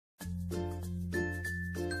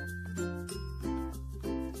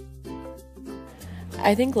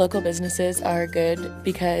I think local businesses are good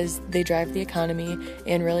because they drive the economy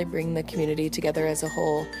and really bring the community together as a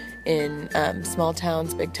whole in small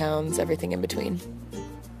towns, big towns, everything in between.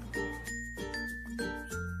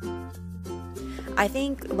 I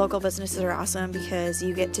think local businesses are awesome because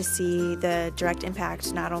you get to see the direct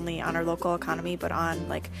impact not only on our local economy but on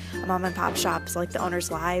like mom and pop shops, like the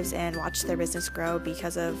owners' lives, and watch their business grow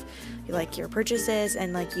because of like your purchases,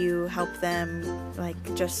 and like you help them like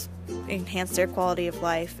just enhance their quality of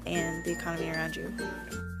life and the economy around you.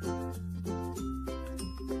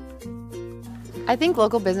 I think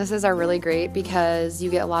local businesses are really great because you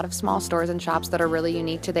get a lot of small stores and shops that are really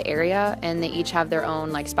unique to the area, and they each have their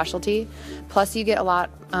own like specialty. Plus you get a lot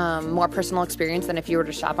more personal experience than if you were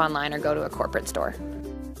to shop online or go to a corporate store.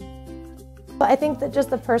 But I think that just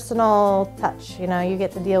the personal touch, you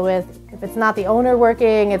get to deal with, if it's not the owner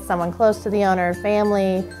working, it's someone close to the owner,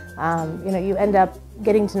 family. You end up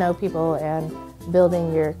getting to know people and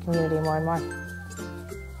building your community more and more.